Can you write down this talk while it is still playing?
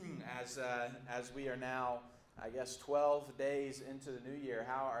as we are now, I guess, 12 days into the new year,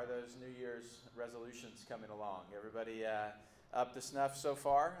 how are those New Year's resolutions coming along? Everybody up to snuff so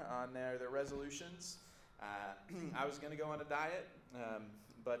far on their resolutions? I was going to go on a diet,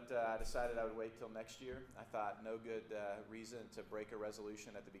 but I decided I would wait till next year. I thought no good reason to break a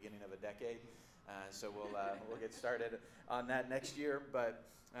resolution at the beginning of a decade. So we'll get started on that next year. But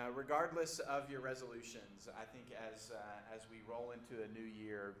regardless of your resolutions, I think as we roll into a new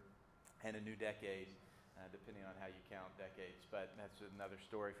year and a new decade, depending on how you count decades, but that's another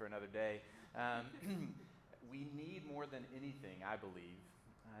story for another day. We need more than anything, I believe,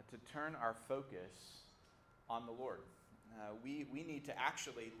 to turn our focus on the Lord. We need to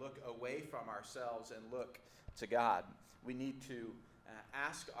actually look away from ourselves and look to God. We need to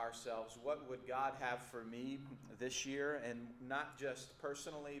ask ourselves, what would God have for me this year? And not just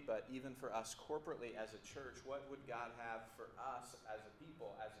personally, but even for us corporately as a church. What would God have for us as a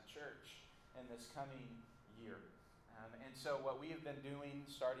people, as a church, in this coming year? And so what we have been doing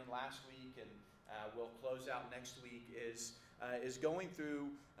starting last week and we'll close out next week is going through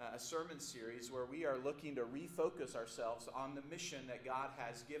a sermon series where we are looking to refocus ourselves on the mission that God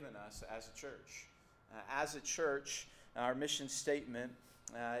has given us as a church. As a church, our mission statement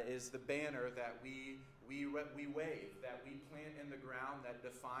is the banner that we wave, that we plant in the ground, that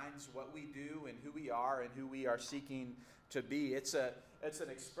defines what we do and who we are and who we are seeking to be. It's an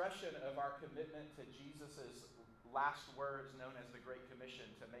expression of our commitment to Jesus' last words, known as the Great Commission,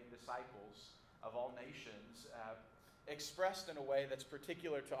 to make disciples of all nations, expressed in a way that's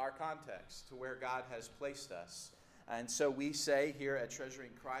particular to our context, to where God has placed us. And so we say here at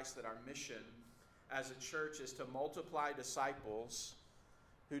Treasuring Christ that our mission as a church is to multiply disciples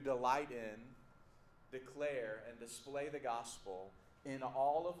who delight in, declare, and display the gospel in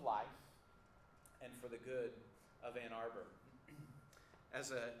all of life and for the good of Ann Arbor.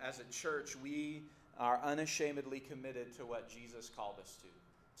 As a church, we are unashamedly committed to what Jesus called us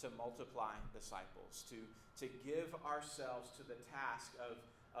to multiply disciples, to give ourselves to the task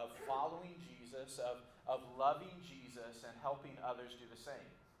of following Jesus, of loving Jesus, and helping others do the same.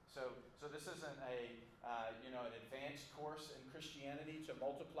 So this isn't an advanced course in Christianity. To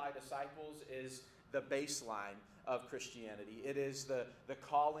multiply disciples is the baseline of Christianity. It is the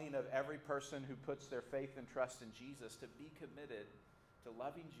calling of every person who puts their faith and trust in Jesus to be committed to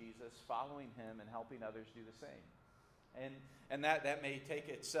loving Jesus, following him, and helping others do the same. And that may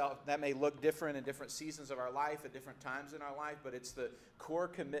that may look different in different seasons of our life, at different times in our life, but it's the core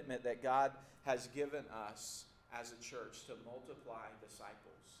commitment that God has given us as a church to multiply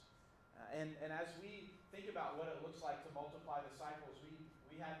disciples. And as we think about what it looks like to multiply disciples,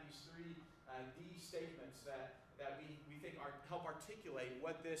 we have these three D statements that we think help articulate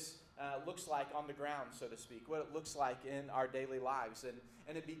what this looks like on the ground, so to speak, what it looks like in our daily lives.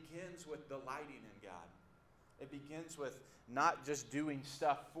 And it begins with delighting in God. It begins with not just doing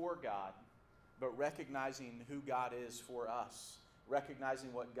stuff for God, but recognizing who God is for us,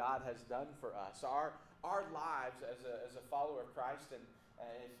 recognizing what God has done for us. Our lives as a follower of Christ, and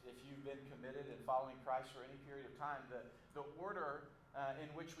if you've been committed in following Christ for any period of time, the order in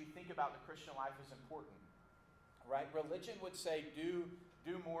which we think about the Christian life is important, right? Religion would say do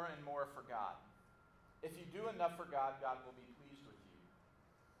more and more for God. If you do enough for God, God will be pleased with you.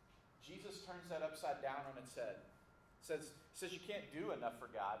 Jesus turns that upside down on its head. Says you can't do enough for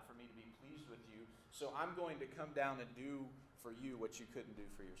God for me to be pleased with you, so I'm going to come down and do for you what you couldn't do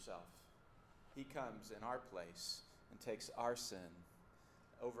for yourself. He comes in our place and takes our sin,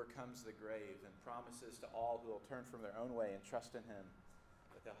 overcomes the grave, and promises to all who will turn from their own way and trust in him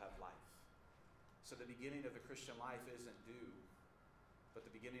that they'll have life. So the beginning of the Christian life isn't do, but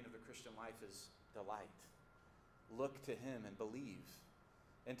the beginning of the Christian life is delight. Look to him and believe.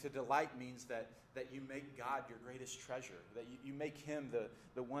 And to delight means that you make God your greatest treasure, that you make him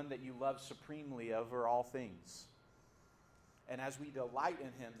the one that you love supremely over all things. And as we delight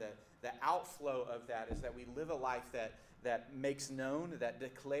in him, the outflow of that is that we live a life that makes known, that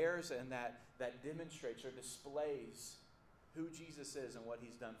declares, and that demonstrates or displays who Jesus is and what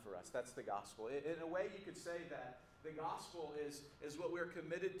he's done for us. That's the gospel. In a way, you could say that the gospel is what we're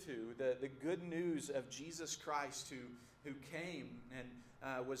committed to, the good news of Jesus Christ who came and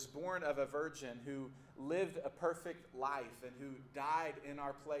was born of a virgin, who lived a perfect life, and who died in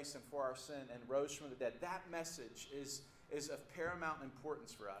our place and for our sin and rose from the dead. That message is of paramount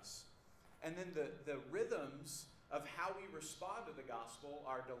importance for us. And then the rhythms of how we respond to the gospel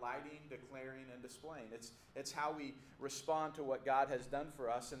are delighting, declaring, and displaying. It's how we respond to what God has done for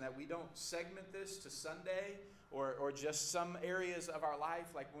us, and that we don't segment this to Sunday or just some areas of our life,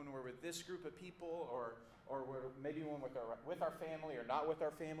 like when we're with this group of people or or maybe one with our family or not with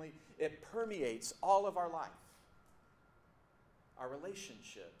our family, it permeates all of our life. Our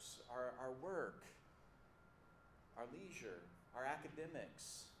relationships, our work, our leisure, our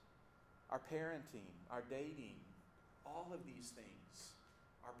academics, our parenting, our dating, all of these things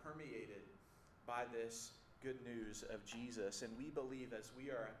are permeated by this good news of Jesus. And we believe as we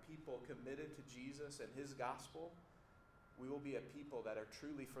are a people committed to Jesus and his gospel, we will be a people that are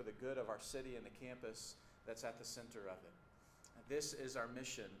truly for the good of our city and the campus that's at the center of it. This is our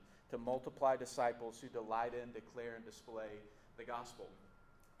mission, to multiply disciples who delight in, declare, and display the gospel.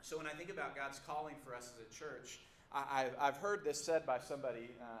 So when I think about God's calling for us as a church, I've heard this said by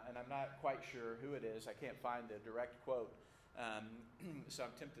somebody, and I'm not quite sure who it is. I can't find a direct quote. So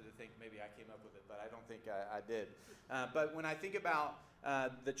I'm tempted to think maybe I came up with it, but I don't think I did. But when I think about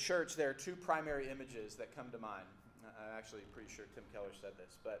the church, there are two primary images that come to mind. I'm actually pretty sure Tim Keller said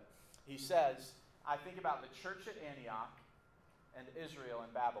this, but he says, I think about the church at Antioch and Israel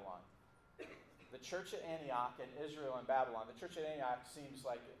and Babylon. The church at Antioch and Israel and Babylon. The church at Antioch seems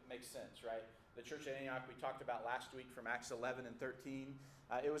like it makes sense, right? The church at Antioch we talked about last week from Acts 11 and 13.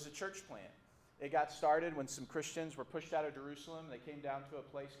 It was a church plant. It got started when some Christians were pushed out of Jerusalem. They came down to a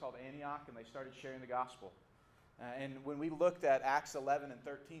place called Antioch and they started sharing the gospel. And when we looked at Acts 11 and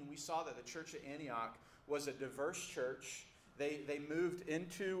 13, we saw that the church at Antioch was a diverse church. They moved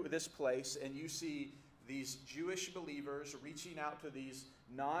into this place, and you see these Jewish believers reaching out to these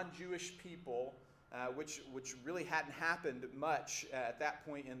non-Jewish people, which really hadn't happened much at that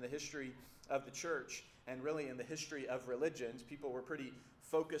point in the history of the church and really in the history of religions. People were pretty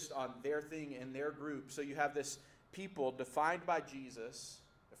focused on their thing and their group. So you have this people defined by Jesus,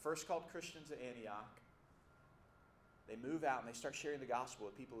 the first called Christians at Antioch. They move out and they start sharing the gospel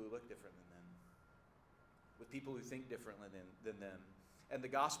with people who look different than them, with people who think differently than them. And the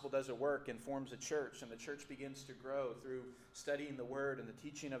gospel does a work and forms a church, and the church begins to grow through studying the word and the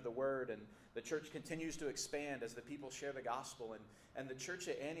teaching of the word, and the church continues to expand as the people share the gospel. And the church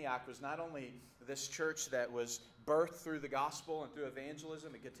at Antioch was not only this church that was birthed through the gospel and through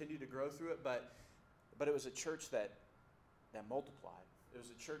evangelism and continued to grow through it, but it was a church that multiplied. It was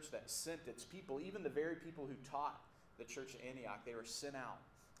a church that sent its people, even the very people who taught the church at Antioch, they were sent out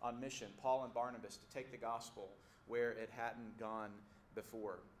on mission, Paul and Barnabas, to take the gospel where it hadn't gone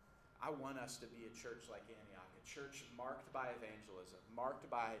before. I want us to be a church like Antioch, a church marked by evangelism, marked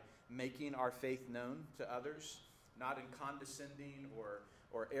by making our faith known to others, not in condescending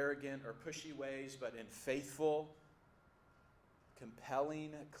or arrogant or pushy ways, but in faithful,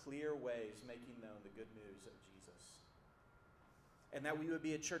 compelling, clear ways, making known the good news of Jesus. And that we would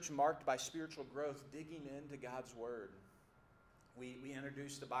be a church marked by spiritual growth, digging into God's word. We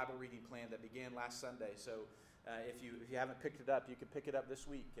introduced a Bible reading plan that began last Sunday, so if you haven't picked it up, you can pick it up this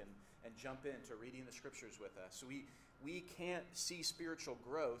week and jump into reading the scriptures with us. We can't see spiritual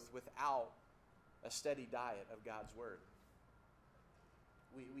growth without a steady diet of God's word.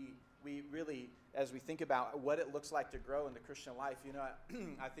 We really, as we think about what it looks like to grow in the Christian life,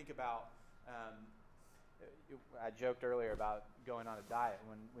 I think about, I joked earlier about going on a diet.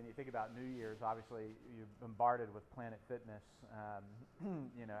 When you think about New Year's, obviously you're bombarded with Planet Fitness,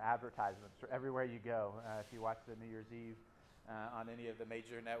 advertisements everywhere you go. If you watch the New Year's Eve on any of the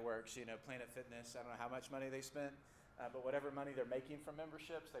major networks, Planet Fitness, I don't know how much money they spent, but whatever money they're making from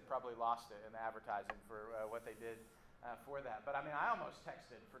memberships, they probably lost it in the advertising for what they did for that. But I almost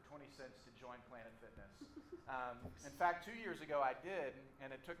texted for 20 cents to join Planet Fitness. In fact, 2 years ago I did,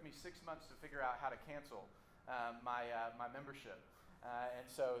 and it took me 6 months to figure out how to cancel my membership. And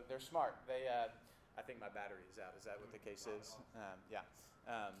so they're smart. I think my battery is out. Is that what the case is? Yeah.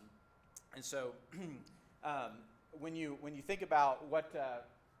 And so when you think about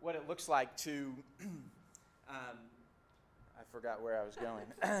what it looks like to, I forgot where I was going.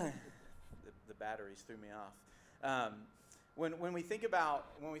 The batteries threw me off. When we think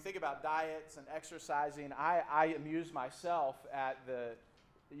about diets and exercising, I amuse myself at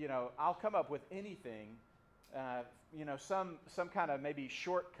I'll come up with anything. Some kind of maybe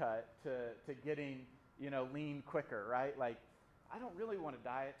shortcut to getting, lean quicker, right? Like, I don't really want to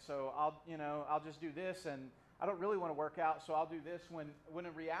diet, so I'll just do this, and I don't really want to work out, so I'll do this. When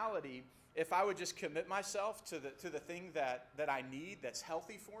in reality, if I would just commit myself to the thing that I need, that's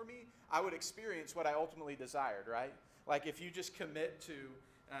healthy for me, I would experience what I ultimately desired, right? Like if you just commit to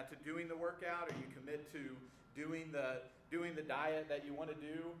doing the workout, or you commit to doing the diet that you want to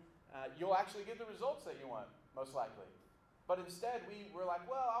do, you'll actually get the results that you want, most likely. But instead, we're like,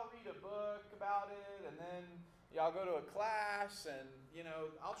 well, I'll read a book about it, and then I'll go to a class, and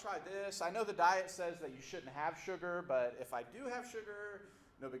I'll try this. I know the diet says that you shouldn't have sugar, but if I do have sugar,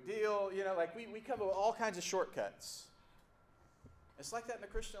 no big deal. Like we come up with all kinds of shortcuts. It's like that in the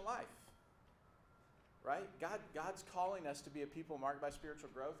Christian life, right? God's calling us to be a people marked by spiritual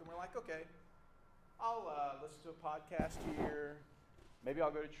growth, and we're like, okay, I'll listen to a podcast here. Maybe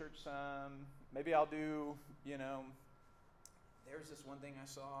I'll go to church some. Maybe I'll do, there's this one thing I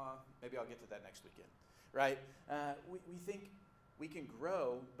saw. Maybe I'll get to that next weekend, right? We think we can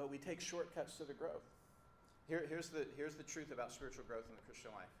grow, but we take shortcuts to the growth. Here's the truth about spiritual growth in the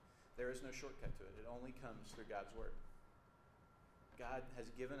Christian life. There is no shortcut to it. It only comes through God's word. God has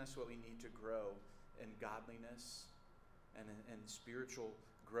given us what we need to grow in godliness and spiritual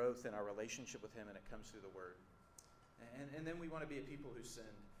growth in our relationship with Him, and it comes through the word. And then we want to be a people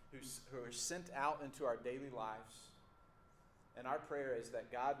who are sent out into our daily lives. And our prayer is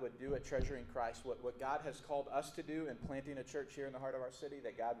that God would do at Treasuring Christ what God has called us to do in planting a church here in the heart of our city,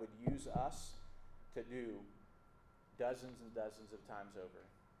 that God would use us to do dozens and dozens of times over.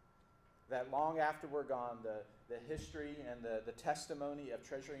 That long after we're gone, the history and the testimony of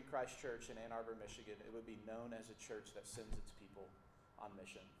Treasuring Christ Church in Ann Arbor, Michigan, it would be known as a church that sends its people on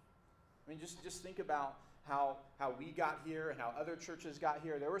mission. I mean, just think about how we got here and how other churches got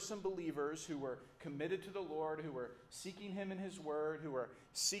here. There were some believers who were committed to the Lord, who were seeking Him in His Word, who were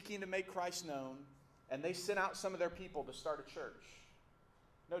seeking to make Christ known, and they sent out some of their people to start a church.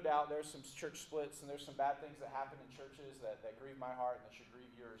 No doubt there's some church splits and there's some bad things that happen in churches that grieve my heart and that should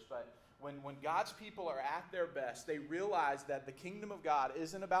grieve yours. But when God's people are at their best, they realize that the kingdom of God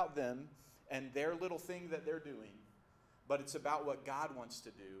isn't about them and their little thing that they're doing, but it's about what God wants to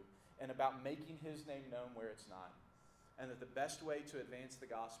do and about making His name known where it's not. And that the best way to advance the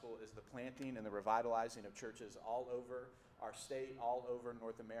gospel is the planting and the revitalizing of churches all over our state, all over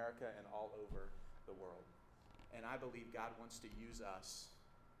North America, and all over the world. And I believe God wants to use us,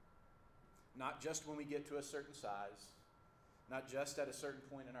 not just when we get to a certain size, not just at a certain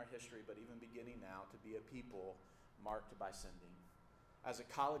point in our history, but even beginning now, to be a people marked by sending. As a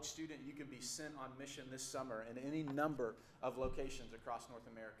college student, you can be sent on mission this summer in any number of locations across North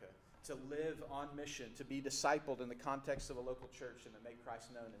America, to live on mission, to be discipled in the context of a local church, and to make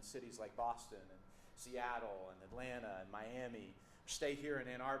Christ known in cities like Boston and Seattle and Atlanta and Miami. Stay here in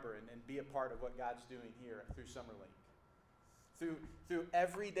Ann Arbor and be a part of what God's doing here through Summerlink. Through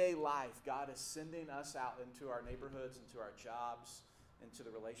everyday life, God is sending us out into our neighborhoods, into our jobs, into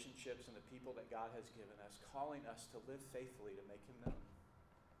the relationships and the people that God has given us, calling us to live faithfully to make Him known.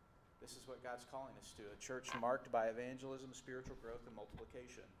 This is what God's calling us to, a church marked by evangelism, spiritual growth, and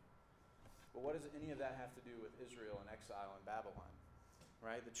multiplication. But what does any of that have to do with Israel and exile in Babylon?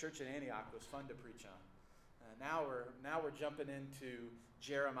 Right? The church at Antioch was fun to preach on. Now we're jumping into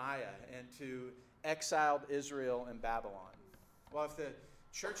Jeremiah and to exiled Israel in Babylon. Well, if the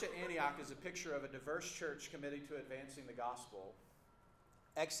church at Antioch is a picture of a diverse church committed to advancing the gospel,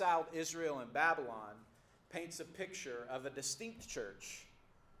 exiled Israel in Babylon paints a picture of a distinct church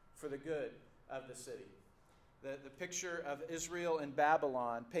for the good of the city. The picture of Israel in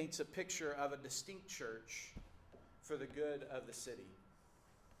Babylon paints a picture of a distinct church for the good of the city.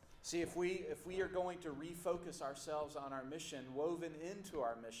 See, if we are going to refocus ourselves on our mission, woven into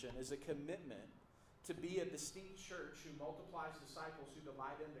our mission is a commitment to be a distinct church who multiplies disciples who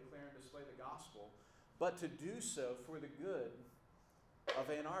delight in, declare, and display the gospel, but to do so for the good of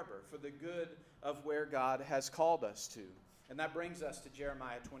Ann Arbor, for the good of where God has called us to. And that brings us to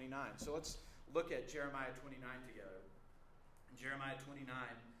Jeremiah 29. So let's look at Jeremiah 29 together. In Jeremiah 29,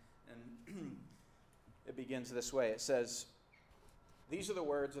 and it begins this way. It says, "These are the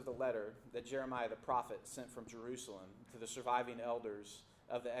words of the letter that Jeremiah the prophet sent from Jerusalem to the surviving elders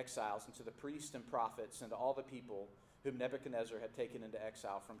of the exiles, and to the priests and prophets, and to all the people whom Nebuchadnezzar had taken into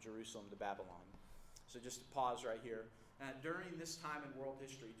exile from Jerusalem to Babylon." So just to pause right here. During this time in world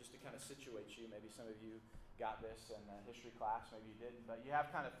history, just to kind of situate you, maybe some of you got this in history class, maybe you didn't, but you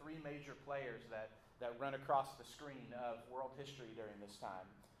have kind of three major players that run across the screen of world history during this time.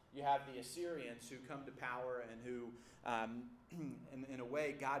 You have the Assyrians who come to power and who, in a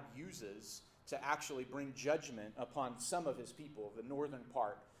way, God uses to actually bring judgment upon some of His people, the northern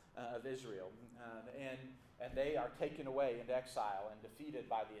part of Israel. And they are taken away into exile and defeated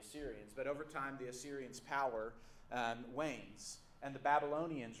by the Assyrians. But over time, the Assyrians' power wanes, and the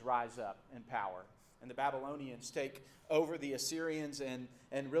Babylonians rise up in power. And the Babylonians take over the Assyrians and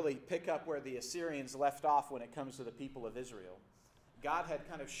really pick up where the Assyrians left off when it comes to the people of Israel. God had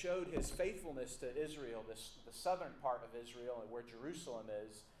kind of showed His faithfulness to Israel, the southern part of Israel, where Jerusalem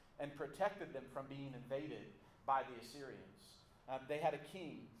is, and protected them from being invaded by the Assyrians. They had a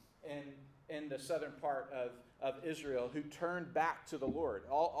king in the southern part of Israel who turned back to the Lord.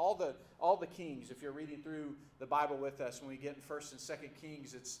 All the kings, if you're reading through the Bible with us, when we get in 1st and 2nd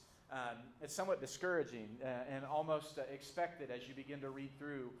Kings, it's somewhat discouraging and almost expected as you begin to read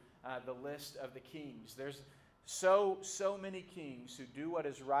through the list of the kings. There's so many kings who do what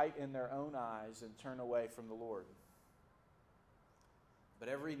is right in their own eyes and turn away from the Lord. But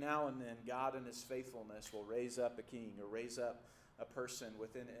every now and then, God in his faithfulness will raise up a king or raise up a person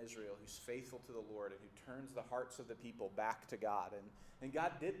within Israel who's faithful to the Lord and who turns the hearts of the people back to God. And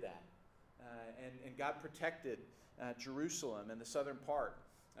God did that. And God protected Jerusalem and the southern part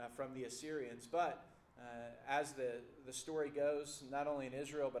from the Assyrians. But as the story goes, not only in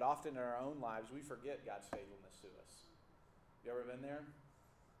Israel, but often in our own lives, we forget God's faithfulness to us. You ever been there?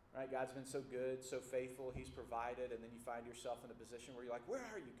 Right? God's been so good, so faithful. He's provided, and then you find yourself in a position where you're like, where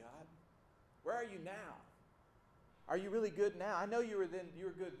are you, God? Where are you now? Are you really good now? I know you were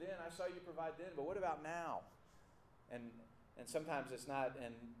good then. I saw you provide then, but what about now? And sometimes it's not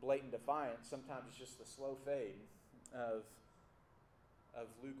in blatant defiance. Sometimes it's just the slow fade of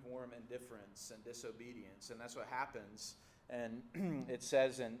lukewarm indifference and disobedience. And that's what happens. And it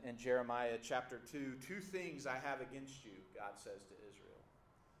says in Jeremiah chapter 2, 2 things I have against you, God says to Israel.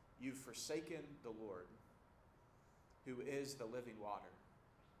 You've forsaken the Lord, who is the living water.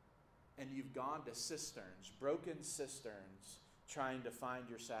 And you've gone to cisterns, broken cisterns, trying to find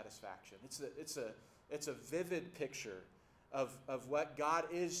your satisfaction. It's a vivid picture of what God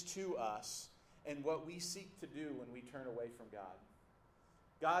is to us and what we seek to do when we turn away from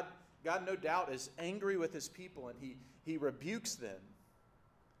God. God no doubt is angry with his people, and he rebukes them.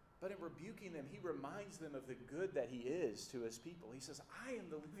 But in rebuking them, he reminds them of the good that he is to his people. He says, I am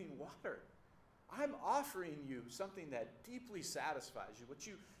the living water. I'm offering you something that deeply satisfies you, what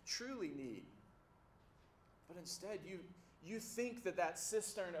you truly need. But instead, you think that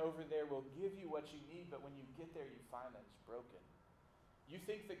cistern over there will give you what you need, but when you get there, you find that it's broken. You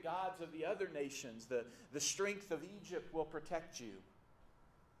think the gods of the other nations, the strength of Egypt will protect you,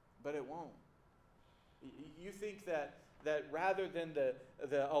 but it won't. You think that rather than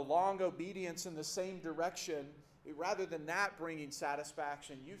a long obedience in the same direction, rather than that bringing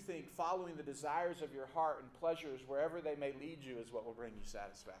satisfaction, you think following the desires of your heart and pleasures wherever they may lead you is what will bring you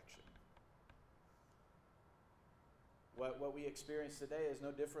satisfaction. What we experience today is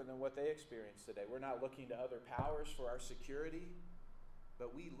no different than what they experienced today. We're not looking to other powers for our security,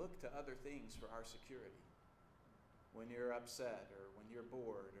 but we look to other things for our security. When you're upset or when you're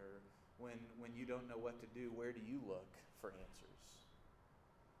bored or when you don't know what to do, where do you look for answers?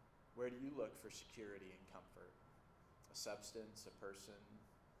 Where do you look for security and comfort? A substance, a person,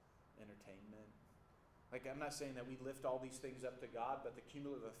 entertainment? Like, I'm not saying that we lift all these things up to God, but the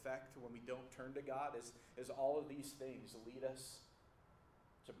cumulative effect when we don't turn to God is all of these things lead us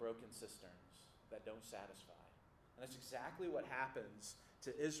to broken cisterns that don't satisfy. And that's exactly what happens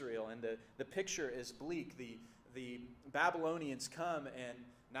to Israel. And the picture is bleak. The Babylonians come, and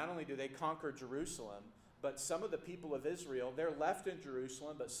not only do they conquer Jerusalem, but some of the people of Israel, they're left in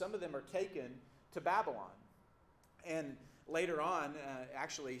Jerusalem, but some of them are taken to Babylon. And later on,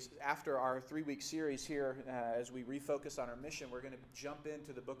 actually, after our 3-week series here, as we refocus on our mission, we're going to jump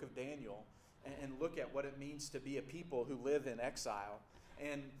into the book of Daniel and look at what it means to be a people who live in exile.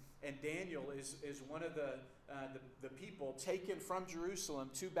 And Daniel is one of the people taken from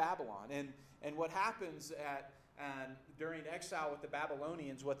Jerusalem to Babylon. And what happens during exile with the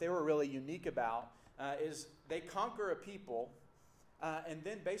Babylonians, what they were really unique about is they conquer a people, and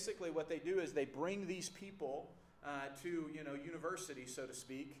then basically what they do is they bring these people to university, so to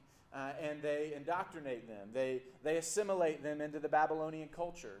speak, and they indoctrinate them. They assimilate them into the Babylonian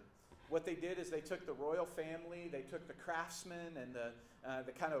culture. What they did is they took the royal family, they took the craftsmen and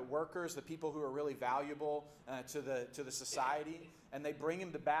the kind of workers, the people who are really valuable to the society, and they bring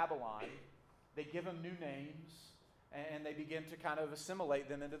them to Babylon. They give them new names, and they begin to kind of assimilate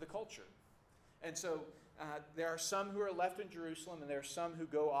them into the culture. And so there are some who are left in Jerusalem, and there are some who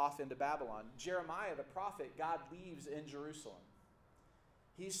go off into Babylon. Jeremiah, the prophet, God leaves in Jerusalem.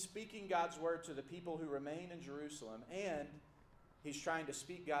 He's speaking God's word to the people who remain in Jerusalem, and he's trying to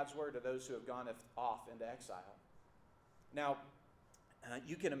speak God's word to those who have gone off into exile. Now,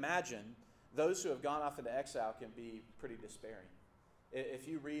 you can imagine those who have gone off into exile can be pretty despairing. If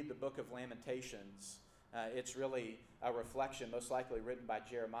you read the book of Lamentations, it's really a reflection, most likely written by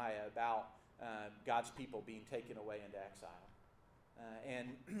Jeremiah, about God's people being taken away into exile.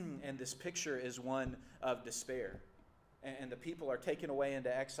 And this picture is one of despair. And the people are taken away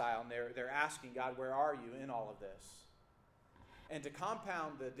into exile, and they're asking God, where are you in all of this? And to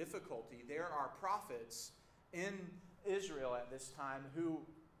compound the difficulty, there are prophets in Israel at this time who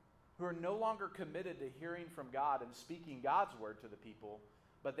who are no longer committed to hearing from God and speaking God's word to the people,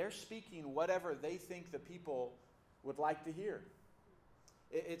 but they're speaking whatever they think the people would like to hear.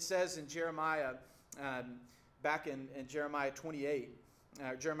 It says in Jeremiah, back in Jeremiah 28,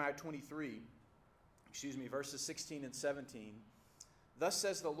 Jeremiah 23, verses 16 and 17, "Thus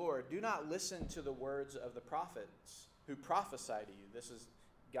says the Lord, do not listen to the words of the prophets who prophesy to you." This is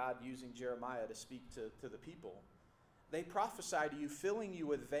God using Jeremiah to speak to the people. "They prophesy to you, filling you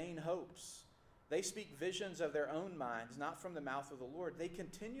with vain hopes. They speak visions of their own minds, not from the mouth of the Lord. They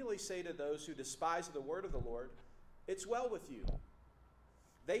continually say to those who despise the word of the Lord, 'It's well with you.'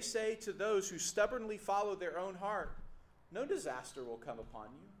 They say to those who stubbornly follow their own heart, 'No disaster will come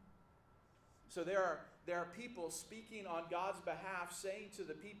upon you.'" So there are people speaking on God's behalf, saying to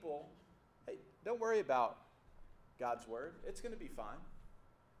the people, "Hey, don't worry about God's word. It's going to be fine.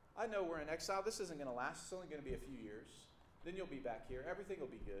 I know we're in exile. This isn't going to last. It's only going to be a few years. Then you'll be back here. Everything will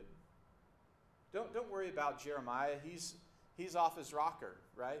be good. Don't worry about Jeremiah. He's off his rocker,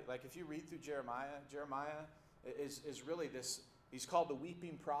 right? Like if you read through Jeremiah is really this. He's called the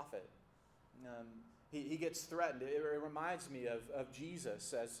weeping prophet. He gets threatened. It reminds me of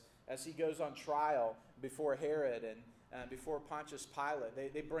Jesus as he goes on trial before Herod and before Pontius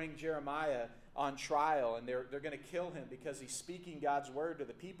Pilate. They bring Jeremiah on trial, and they're going to kill him because he's speaking God's word to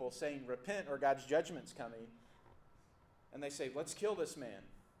the people, saying, "Repent or God's judgment's coming." And they say, "Let's kill this man.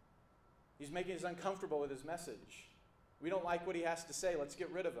 He's making us uncomfortable with his message. We don't like what he has to say. Let's get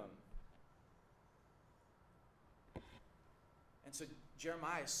rid of him." And so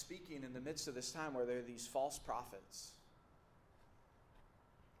Jeremiah is speaking in the midst of this time where there are these false prophets.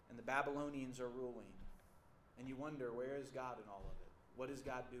 And the Babylonians are ruling. And you wonder, where is God in all of it? What is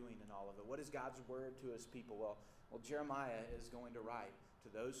God doing in all of it? What is God's word to his people? Well, Jeremiah is going to write to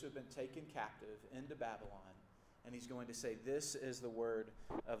those who have been taken captive into Babylon. And he's going to say, this is the word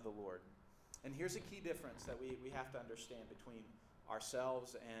of the Lord. And here's a key difference that we have to understand between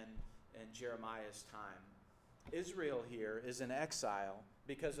ourselves and Jeremiah's time. Israel here is in exile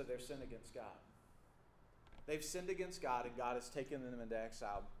because of their sin against God. They've sinned against God, and God has taken them into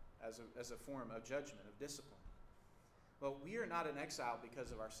exile as a form of judgment, of discipline. Well, we are not in exile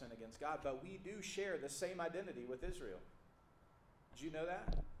because of our sin against God, but we do share the same identity with Israel. Did you know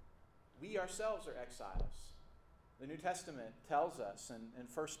that? We ourselves are exiles. The New Testament tells us in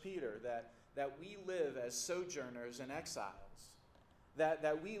 1 Peter that we live as sojourners and exiles,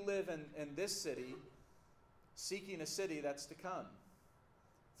 that we live in this city seeking a city that's to come.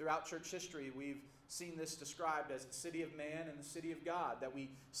 Throughout church history, we've seen this described as the city of man and the city of God, that we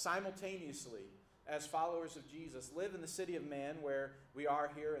simultaneously, as followers of Jesus, live in the city of man where we are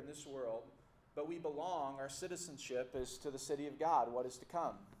here in this world, but we belong, our citizenship is to the city of God, what is to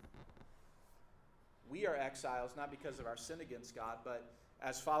come. We are exiles not because of our sin against God, but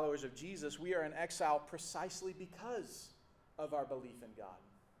as followers of Jesus, we are in exile precisely because of our belief in God.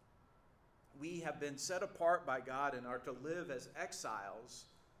 We have been set apart by God and are to live as exiles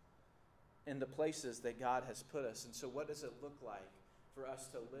in the places that God has put us. And so what does it look like for us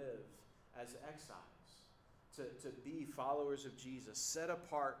to live as exiles? To be followers of Jesus, set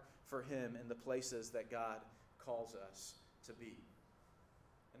apart for him in the places that God calls us to be.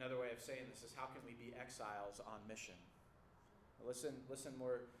 Another way of saying this is, how can we be exiles on mission? Listen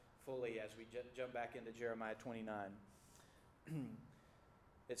more fully as we jump back into Jeremiah 29.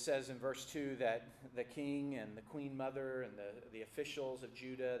 It says in verse 2 that the king and the queen mother and the officials of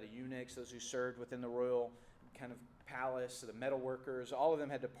Judah, the eunuchs, those who served within the royal kind of palace, the metal workers, all of them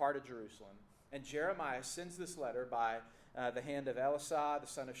had departed Jerusalem. And Jeremiah sends this letter by the hand of Elisah, the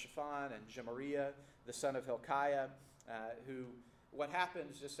son of Shaphan, and Gemariah, the son of Hilkiah, who, what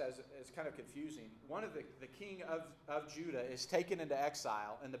happens, just as it's kind of confusing, one of the king of Judah is taken into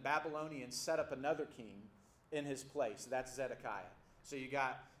exile, and the Babylonians set up another king in his place. That's Zedekiah. So you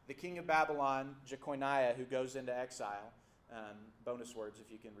got the king of Babylon, Jeconiah, who goes into exile. Bonus words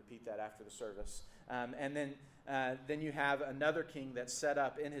if you can repeat that after the service. And then you have another king that's set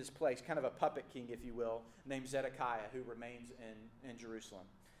up in his place, kind of a puppet king, if you will, named Zedekiah, who remains in Jerusalem.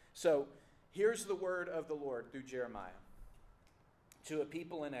 So here's the word of the Lord through Jeremiah to a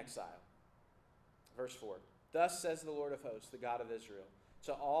people in exile. Verse 4. Thus says the Lord of hosts, the God of Israel,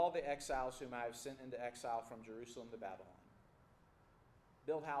 to all the exiles whom I have sent into exile from Jerusalem to Babylon.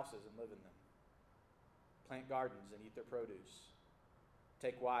 Build houses and live in them. Plant gardens and eat their produce.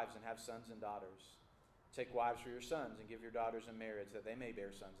 Take wives and have sons and daughters. Take wives for your sons and give your daughters in marriage, that they may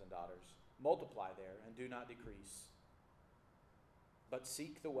bear sons and daughters. Multiply there and do not decrease. But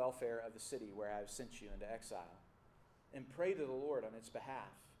seek the welfare of the city where I have sent you into exile, and pray to the Lord on its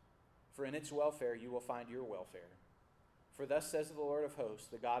behalf. For in its welfare you will find your welfare. For thus says the Lord of hosts,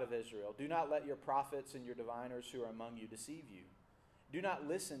 the God of Israel, do not let your prophets and your diviners who are among you deceive you. Do not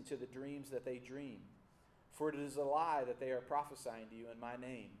listen to the dreams that they dream, for it is a lie that they are prophesying to you in my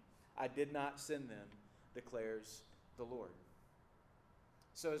name. I did not send them, declares the Lord.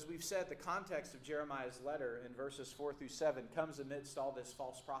 So as we've said, the context of Jeremiah's letter in verses 4 through 7 comes amidst all this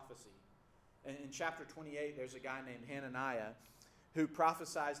false prophecy. And in chapter 28, there's a guy named Hananiah who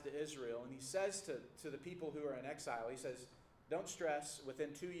prophesies to Israel, and he says to the people who are in exile, he says, don't stress, within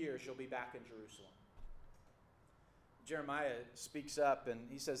 2 years you'll be back in Jerusalem. Jeremiah speaks up and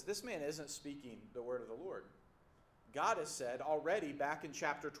he says, this man isn't speaking the word of the Lord. God has said already back in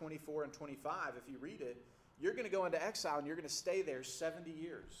chapter 24 and 25, if you read it, you're going to go into exile and you're going to stay there 70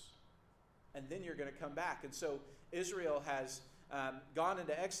 years. And then you're going to come back. And so Israel has gone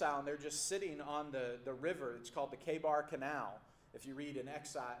into exile, and they're just sitting on the river. It's called the Kebar Canal. If you read in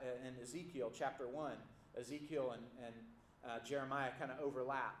Ezekiel chapter 1, Ezekiel and Jeremiah kind of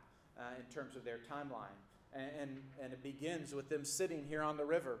overlap in terms of their timeline. And it begins with them sitting here on the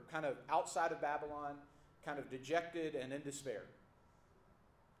river, kind of outside of Babylon, kind of dejected and in despair.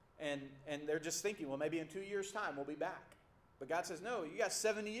 And they're just thinking, well, maybe in 2 years' time we'll be back. But God says, no, you got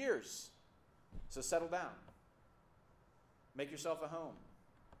 70 years. So settle down. Make yourself a home.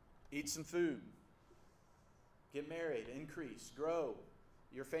 Eat some food. Get married, increase, grow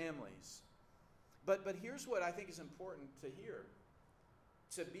your families. But here's what I think is important to hear.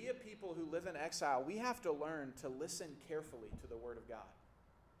 To be a people who live in exile, we have to learn to listen carefully to the Word of God.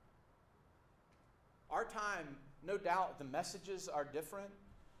 Our time, no doubt, the messages are different,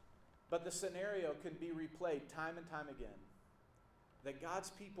 but the scenario can be replayed time and time again. That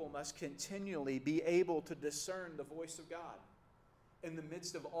God's people must continually be able to discern the voice of God in the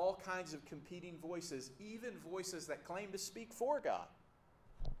midst of all kinds of competing voices, even voices that claim to speak for God.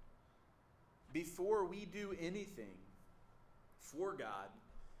 Before we do anything for God,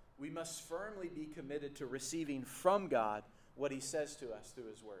 we must firmly be committed to receiving from God what He says to us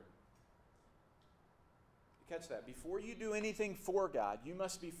through His Word. You catch that? Before you do anything for God, you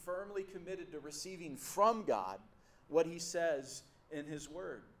must be firmly committed to receiving from God what He says in His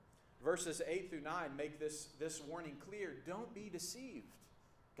Word. Verses 8 through 9 make this warning clear. Don't be deceived,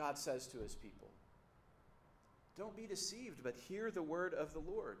 God says to His people. Don't be deceived, but hear the word of the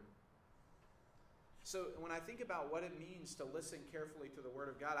Lord. So when I think about what it means to listen carefully to the Word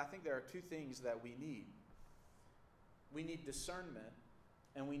of God, I think there are two things that we need. We need discernment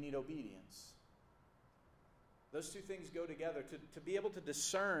and we need obedience. Those two things go together. To be able to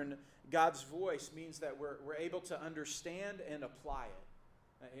discern God's voice means that we're able to understand and apply it.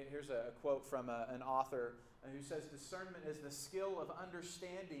 Here's a quote from an author who says, discernment is the skill of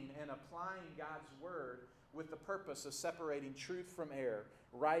understanding and applying God's Word with the purpose of separating truth from error,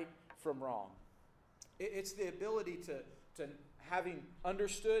 right from wrong. It's the ability to having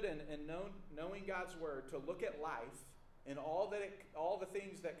understood and knowing God's Word, to look at life and all the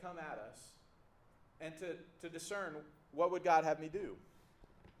things that come at us, and to discern what would God have me do.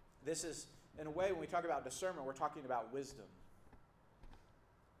 This is, in a way, when we talk about discernment, we're talking about wisdom.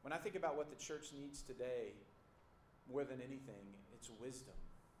 When I think about what the church needs today, more than anything, it's wisdom.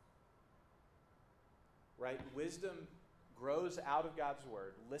 Right? Wisdom grows out of God's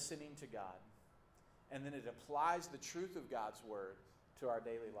Word, listening to God. And then it applies the truth of God's Word to our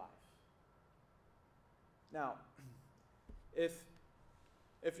daily life. Now, if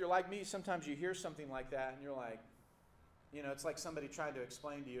you're like me, sometimes you hear something like that and you're like, it's like somebody trying to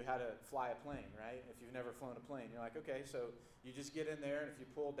explain to you how to fly a plane, right? If you've never flown a plane, you're like, okay, so you just get in there, and if you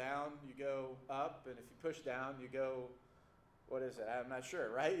pull down, you go up, and if you push down, you go, what is it? I'm not sure,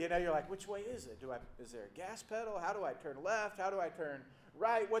 right? You're like, which way is it? Is there a gas pedal? How do I turn left? How do I turn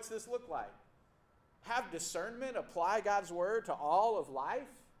right? What's this look like? Have discernment, apply God's Word to all of life,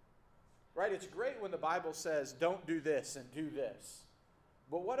 right? It's great when the Bible says, don't do this and do this.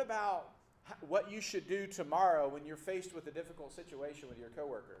 But what about what you should do tomorrow when you're faced with a difficult situation with your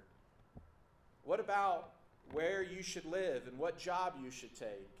coworker? What about where you should live and what job you should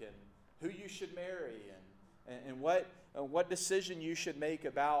take and who you should marry and what decision you should make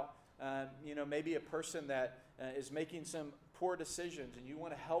about maybe a person that is making some poor decisions and you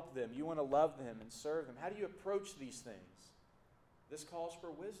want to help them, you want to love them and serve them. How do you approach these things? This calls for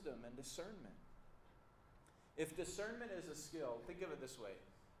wisdom and discernment. If discernment is a skill, think of it this way.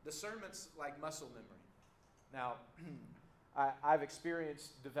 Discernment's like muscle memory. Now, I've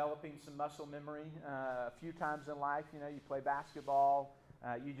experienced developing some muscle memory a few times in life. You play basketball,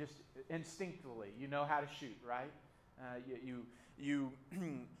 you just instinctively, you know how to shoot, right? You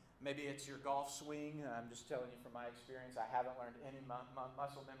maybe it's your golf swing. I'm just telling you from my experience, I haven't learned any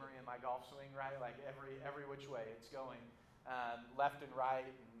muscle memory in my golf swing, right? Like every which way it's going. left and right,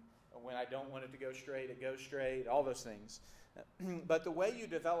 and when I don't want it to go straight, it goes straight, all those things. But the way you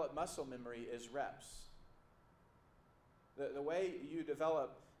develop muscle memory is reps. The way you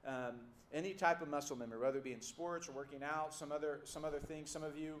develop any type of muscle memory, whether it be in sports or working out, some other things. Some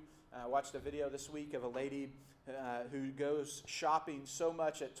of you watched a video this week of a lady who goes shopping so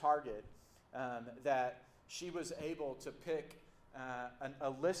much at Target that she was able to pick a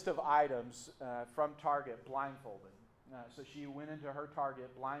list of items from Target blindfolded. So she went into her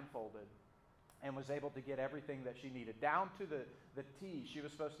Target blindfolded and was able to get everything that she needed. Down to the T, she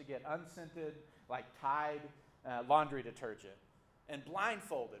was supposed to get unscented, like Tide laundry detergent. And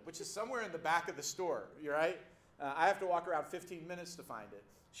blindfolded, which is somewhere in the back of the store, you right? I have to walk around 15 minutes to find it.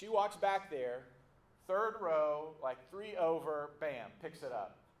 She walks back there, third row, like 3 over, bam, picks it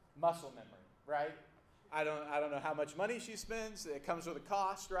up. Muscle memory, right? I don't know how much money she spends. It comes with a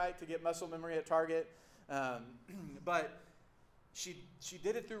cost, right, to get muscle memory at Target. But she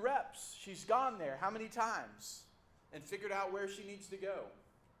did it through reps. She's gone there how many times and figured out where she needs to go.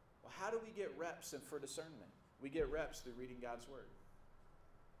 Well, how do we get reps for discernment? We get reps through reading God's Word.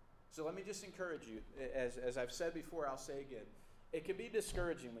 So let me just encourage you, as I've said before, I'll say again, it can be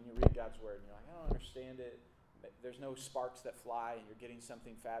discouraging when you read God's Word and you're like, I don't understand it. There's no sparks that fly and you're getting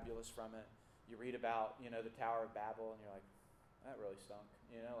something fabulous from it. You read about, the Tower of Babel and you're like, that really stunk.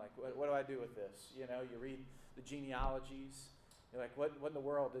 What do I do with this? You read the genealogies. You're like, what in the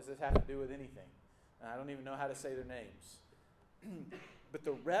world does this have to do with anything? I don't even know how to say their names. But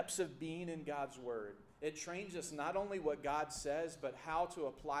the reps of being in God's Word, it trains us not only what God says, but how to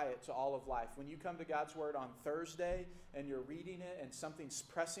apply it to all of life. When you come to God's Word on Thursday and you're reading it and something's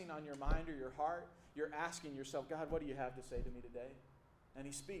pressing on your mind or your heart, you're asking yourself, God, what do you have to say to me today? And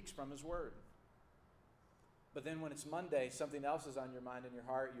He speaks from His Word. But then when it's Monday, something else is on your mind and your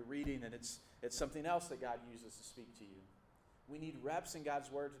heart, you're reading, and it's something else that God uses to speak to you. We need reps in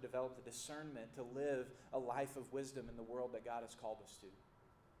God's Word to develop the discernment to live a life of wisdom in the world that God has called us to.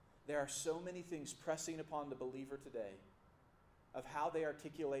 There are so many things pressing upon the believer today of how they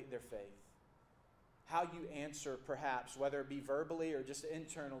articulate their faith, how you answer, perhaps, whether it be verbally or just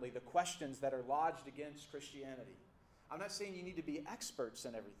internally, the questions that are lodged against Christianity. I'm not saying you need to be experts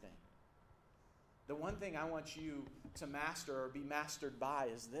in everything. The one thing I want you to master or be mastered by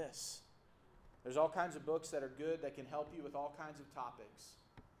is this. There's all kinds of books that are good that can help you with all kinds of topics.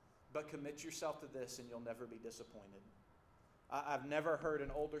 But commit yourself to this and you'll never be disappointed. I've never heard an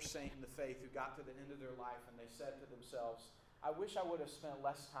older saint in the faith who got to the end of their life and they said to themselves, I wish I would have spent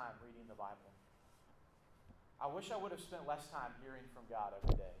less time reading the Bible. I wish I would have spent less time hearing from God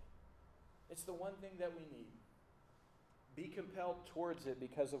every day. It's the one thing that we need. Be compelled towards it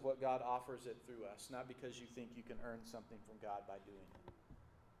because of what God offers it through us, not because you think you can earn something from God by doing it.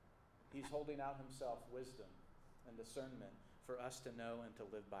 He's holding out Himself wisdom and discernment for us to know and to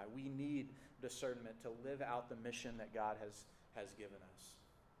live by. We need discernment to live out the mission that God has given us.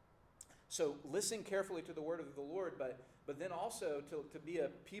 So listen carefully to the word of the Lord, but then also to be a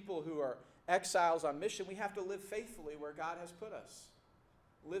people who are exiles on mission, we have to live faithfully where God has put us.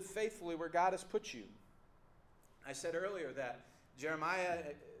 Live faithfully where God has put you. I said earlier that Jeremiah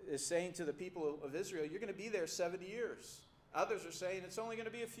is saying to the people of Israel, you're going to be there 70 years. Others are saying it's only going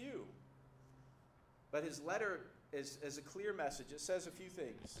to be a few. But his letter is a clear message. It says a few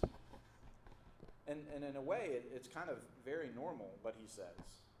things. And in a way, it's kind of very normal what he says.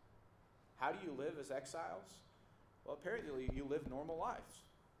 How do you live as exiles? Well, apparently you live normal lives.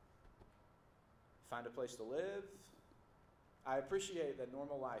 Find a place to live. I appreciate that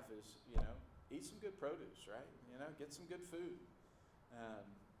normal life is, eat some good produce, right? Get some good food.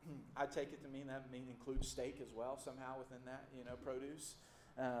 I take it to mean that includes steak as well somehow within that, produce.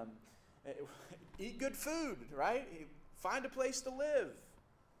 Eat good food, right? Find a place to live.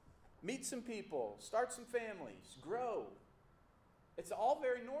 Meet some people. Start some families. Grow. It's all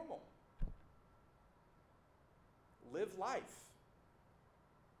very normal. Live life.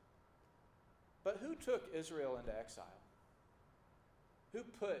 But who took Israel into exile? Who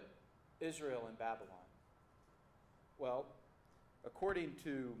put Israel in Babylon? Well, according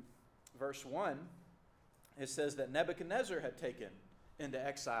to verse 1, it says that Nebuchadnezzar had taken into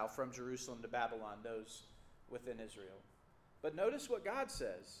exile from Jerusalem to Babylon those within Israel. But notice what God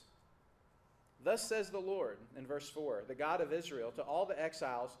says. Thus says the Lord, in verse 4, the God of Israel, to all the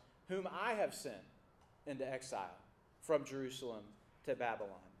exiles whom I have sent into exile from Jerusalem to Babylon.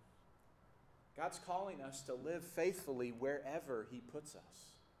 God's calling us to live faithfully wherever He puts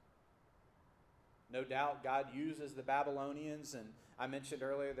us. No doubt God uses the Babylonians, and I mentioned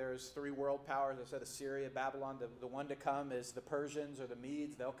earlier there's 3 world powers. I said Assyria, Babylon. The one to come is the Persians or the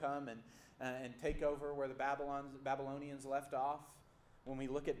Medes. They'll come and and take over where the Babylonians left off. When we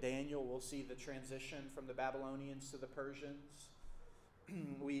look at Daniel, we'll see the transition from the Babylonians to the Persians.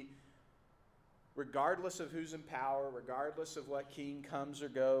 Regardless of who's in power, regardless of what king comes or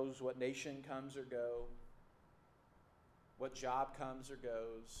goes, what nation comes or goes, what job comes or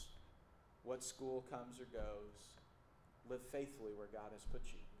goes, what school comes or goes, live faithfully where God has put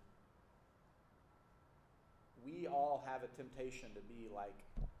you. We all have a temptation to be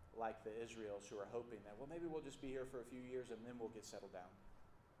like the Israels who are hoping that, well, maybe we'll just be here for a few years and then we'll get settled down.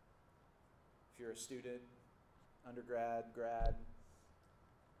 If you're a student, undergrad, grad,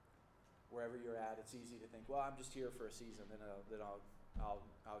 wherever you're at, it's easy to think, well, I'm just here for a season, then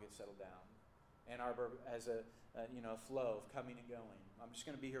I'll get settled down. Ann Arbor has a flow of coming and going. I'm just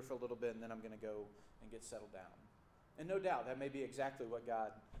going to be here for a little bit, and then I'm going to go and get settled down. And no doubt, that may be exactly what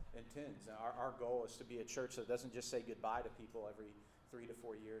God intends. Our goal is to be a church that doesn't just say goodbye to people every 3 to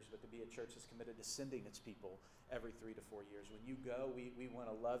 4 years, but to be a church that's committed to sending its people every 3 to 4 years. When you go, we want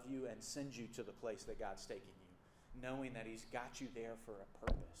to love you and send you to the place that God's taking you, knowing that He's got you there for a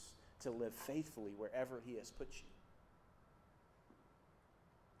purpose, to live faithfully wherever He has put you.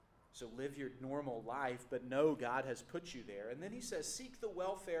 So live your normal life, but know God has put you there. And then He says, seek the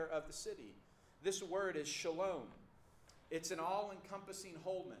welfare of the city. This word is shalom. It's an all-encompassing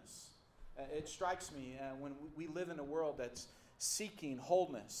wholeness. It strikes me when we live in a world that's seeking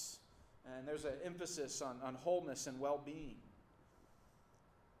wholeness, and there's an emphasis on wholeness and well-being.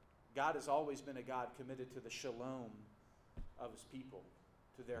 God has always been a God committed to the shalom of His people,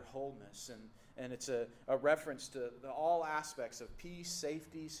 to their wholeness. And it's a reference to all aspects of peace,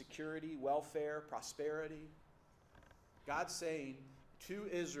 safety, security, welfare, prosperity. God's saying to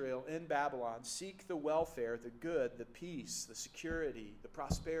Israel in Babylon, seek the welfare, the good, the peace, the security, the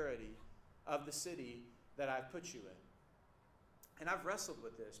prosperity of the city that I've put you in. And I've wrestled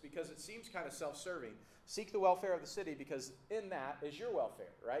with this because it seems kind of self-serving. Seek the welfare of the city because in that is your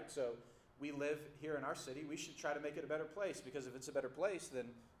welfare, right? So we live here in our city. We should try to make it a better place because if it's a better place, then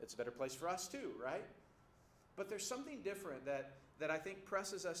it's a better place for us too, right? But there's something different that I think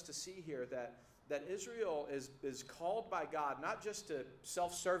presses us to see here, that Israel is called by God not just to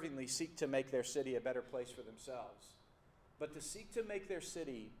self-servingly seek to make their city a better place for themselves, but to seek to make their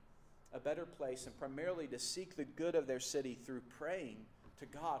city a better place and primarily to seek the good of their city through praying to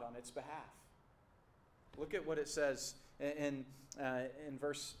God on its behalf. Look at what it says in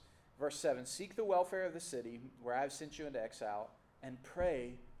verse 7. Seek the welfare of the city where I have sent you into exile and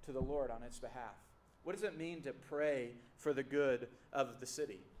pray to the Lord on its behalf. What does it mean to pray for the good of the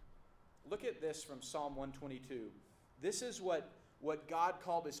city? Look at this from Psalm 122. This is what God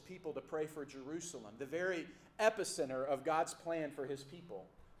called His people to pray for Jerusalem, the very epicenter of God's plan for His people,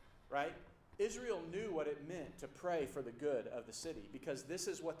 right? Israel knew what it meant to pray for the good of the city because this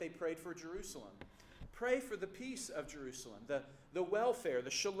is what they prayed for Jerusalem. Pray for the peace of Jerusalem, the welfare, the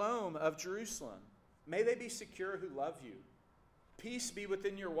shalom of Jerusalem. May they be secure who love you. Peace be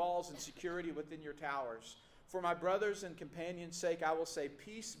within your walls and security within your towers. For my brothers and companions' sake, I will say,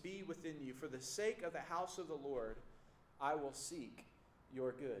 peace be within you. For the sake of the house of the Lord, I will seek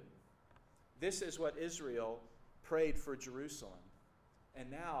your good. This is what Israel prayed for Jerusalem. And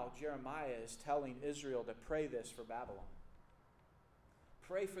now Jeremiah is telling Israel to pray this for Babylon.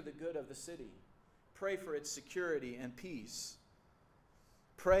 Pray for the good of the city. Pray for its security and peace.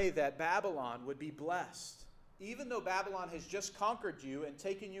 Pray that Babylon would be blessed. Even though Babylon has just conquered you and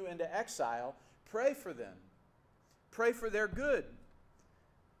taken you into exile, pray for them. Pray for their good.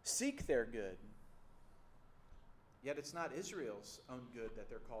 Seek their good. Yet it's not Israel's own good that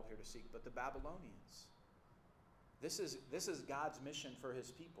they're called here to seek, but the Babylonians. This is God's mission for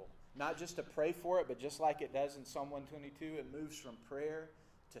His people. Not just to pray for it, but just like it does in Psalm 122, it moves from prayer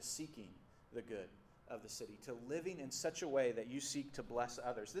to seeking the good of the city, to living in such a way that you seek to bless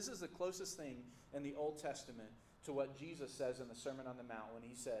others. This is the closest thing in the Old Testament to what Jesus says in the Sermon on the Mount when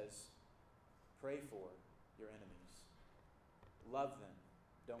He says, pray for your enemies. Love them.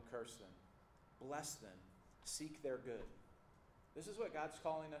 Don't curse them. Bless them. Seek their good. This is what God's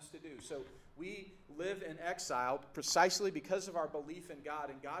calling us to do. So we live in exile precisely because of our belief in God,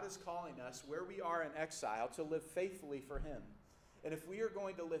 and God is calling us where we are in exile to live faithfully for Him. And if we are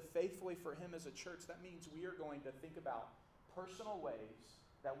going to live faithfully for Him as a church, that means we are going to think about personal ways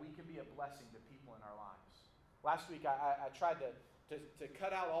that we can be a blessing to people in our lives. Last week, I tried to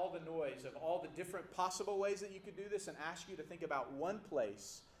cut out all the noise of all the different possible ways that you could do this and ask you to think about one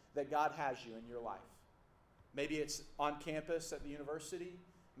place that God has you in your life. Maybe it's on campus at the university.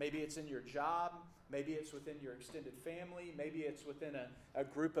 Maybe it's in your job. Maybe it's within your extended family. Maybe it's within a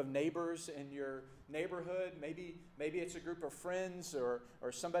group of neighbors in your neighborhood. Maybe it's a group of friends or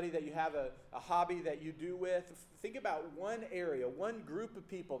somebody that you have a hobby that you do with. Think about one area, one group of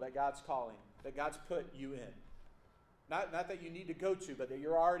people that God's calling, that God's put you in. Not that you need to go to, but that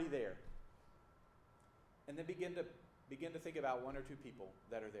you're already there. And then begin to think about one or two people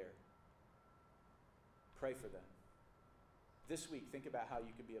that are there. Pray for them. This week, think about how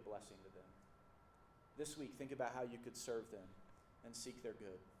you could be a blessing to them. This week, think about how you could serve them and seek their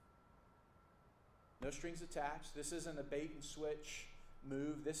good. No strings attached. This isn't a bait and switch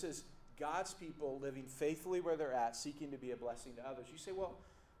move. This is God's people living faithfully where they're at, seeking to be a blessing to others. You say, well,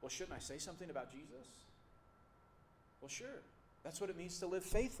 shouldn't I say something about Jesus? Well, sure. That's what it means to live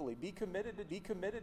faithfully. Be committed